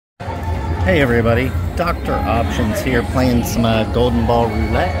Hey everybody, Dr. Options here playing some Golden Ball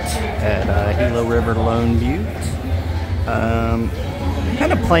Roulette at Gila River Lone Butte.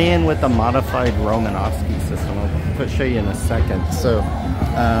 Kind of playing with a modified Romanovsky system. I'll show you in a second. So,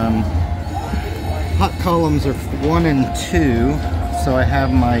 hot columns are 1 and 2. So I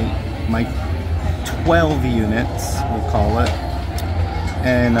have my 12 units, we'll call it.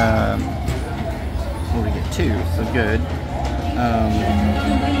 And, we get 2, so good.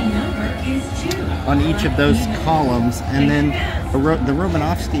 On each of those columns, and then the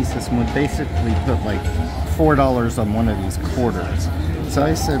Romanovsky system would basically put like $4 on one of these quarters. So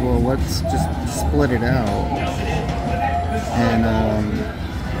I said, well, let's just split it out and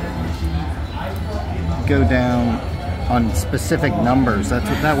go down on specific numbers.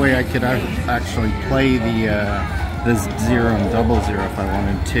 That way I could actually play the 0 and 00 if I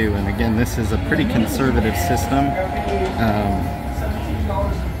wanted to. And again, this is a pretty conservative system.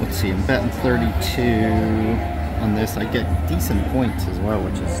 Let's see, I'm betting 32 on this. I get decent points as well,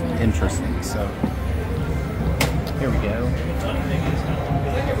 which is interesting. So here we go.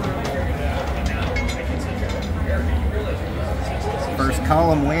 First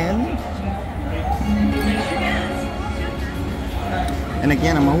column win. And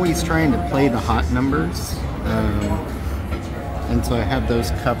again, I'm always trying to play the hot numbers. And so I have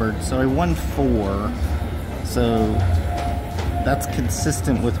those covered. So I won 4. So that's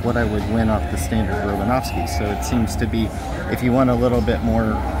consistent with what I would win off the standard Romanovsky. So it seems to be, if you want a little bit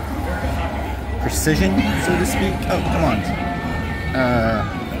more precision, so to speak. Oh, come on.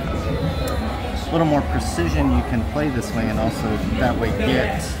 A little more precision, you can play this way and also that way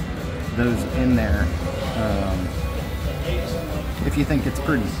get those in there. If you think it's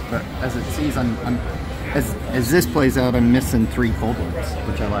pretty. But as it sees, as this plays out, I'm missing 3 cold ones,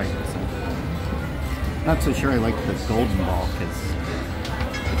 which I like. So. Not so sure I like the golden ball because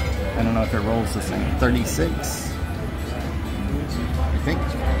I don't know if it rolls the same. 36, I think.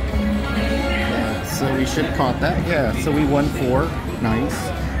 Yeah, so we should have caught that. Yeah, so we won 4. Nice.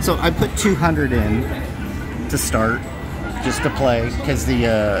 So I put 200 in to start, just to play, because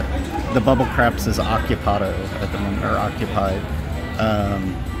the bubble craps is occupado at the moment, or occupied.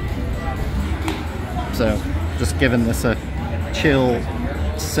 So just giving this a chill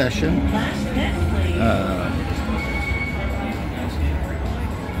session.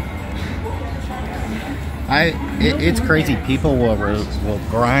 It's crazy. People will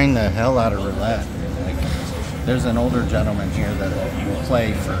grind the hell out of roulette. Like, there's an older gentleman here that will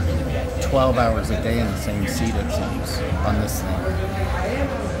play for 12 hours a day in the same seat, it seems, on this thing.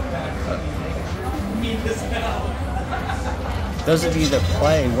 Those of you that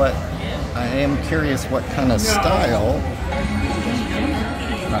play, I am curious what kind of style.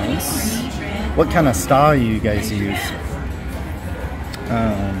 Nice. What kind of style you guys use?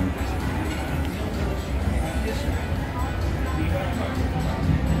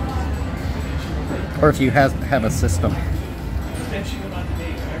 Or if you have a system.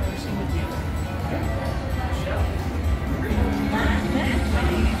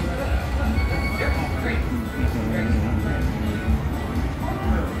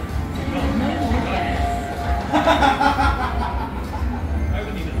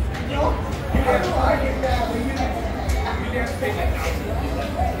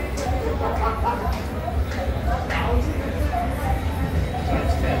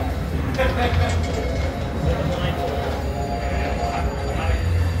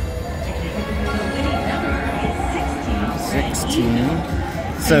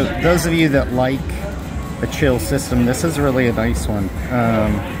 So those of you that like a chill system, this is really a nice one.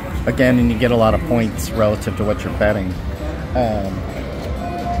 Again, and you get a lot of points relative to what you're betting.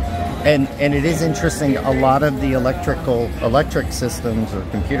 And it is interesting, a lot of the electric systems or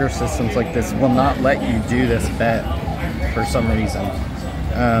computer systems like this will not let you do this bet for some reason.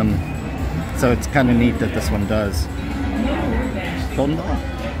 So it's kind of neat that this one does. Golden ball?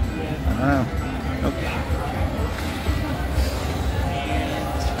 Okay.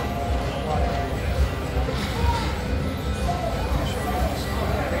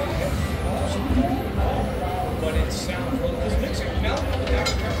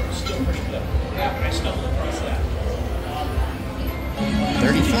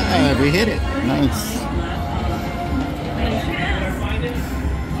 35, we hit it. Nice.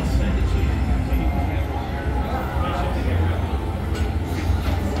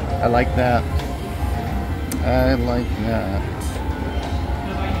 I like that. I like that.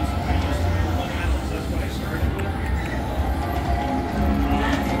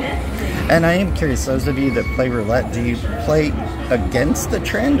 And I am curious, those of you that play roulette, do you play against the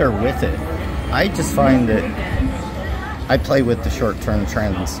trend or with it? I just find that I play with the short-term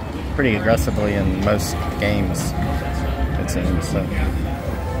trends pretty aggressively in most games, it seems. So. What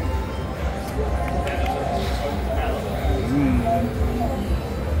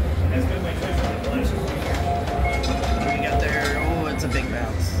do we got there? Oh, it's a big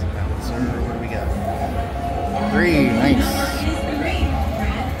bounce. Bouncer, what do we got? 3, nice.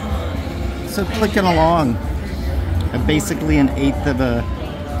 So clicking along. I'm basically an eighth of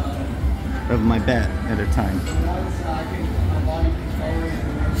my bet at a time.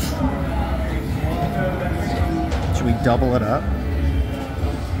 Should we double it up?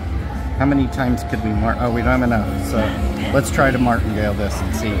 How many times could we mark? Oh, we don't have enough. So let's try to martingale this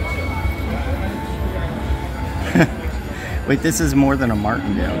and see. Wait, this is more than a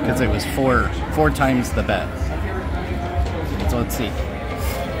martingale because it was four times the bet. So let's see.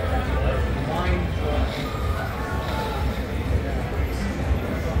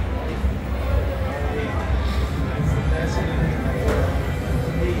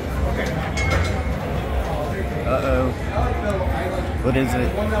 Uh-oh. What is it?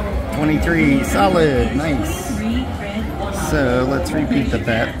 23. Solid. Nice. So let's repeat the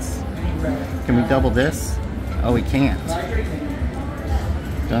bets. Can we double this? Oh, we can't.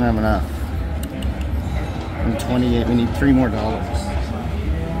 Don't have enough. I'm 28. We need $3 more.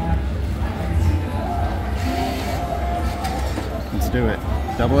 Let's do it.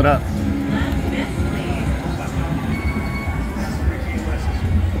 Double it up.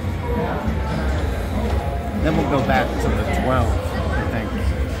 Then we'll go back to the 12, I think.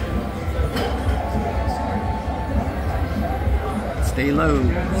 Stay low,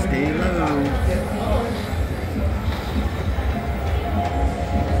 stay low.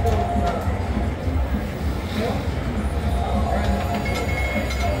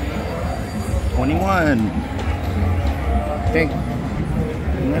 $21. Think.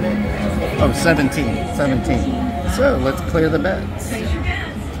 Oh, 17. So let's clear the bets.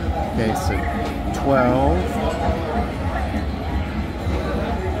 Okay, so 12,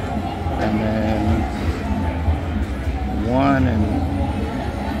 and then 1 and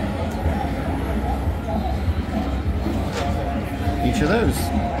each of those. I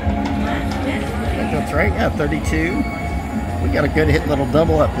think that's right. Yeah, 32. We got a good hit little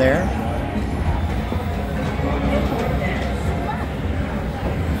double up there.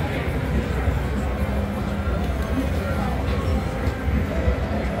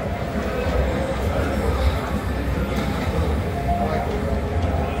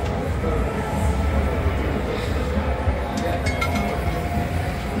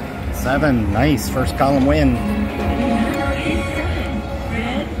 Seven, nice, first column win.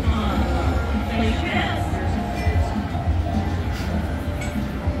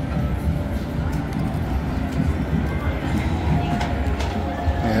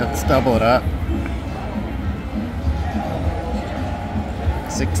 Yeah, let's double it up.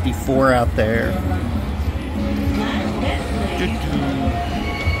 64 out there.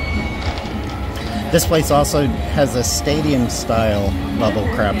 This place also has a stadium style bubble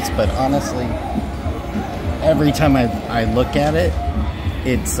craps, but honestly, every time I look at it,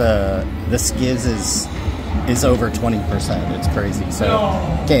 it's the skiz is over 20%. It's crazy. So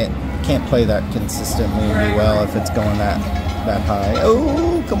can't play that consistently really well if it's going that high.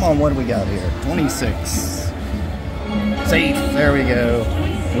 Oh, come on, what do we got here? 26. Safe. There we go.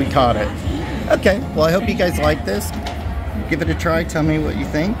 We caught it. Okay, well, I hope you guys like this. Give it a try. Tell me what you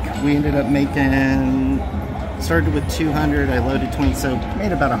think. We ended up making, started with 200. I loaded 20, so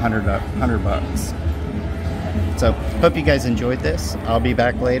made about 100 bucks. So hope you guys enjoyed this. I'll be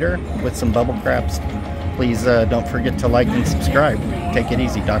back later with some bubble craps. Please don't forget to like and subscribe. Take it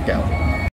easy. Doc out.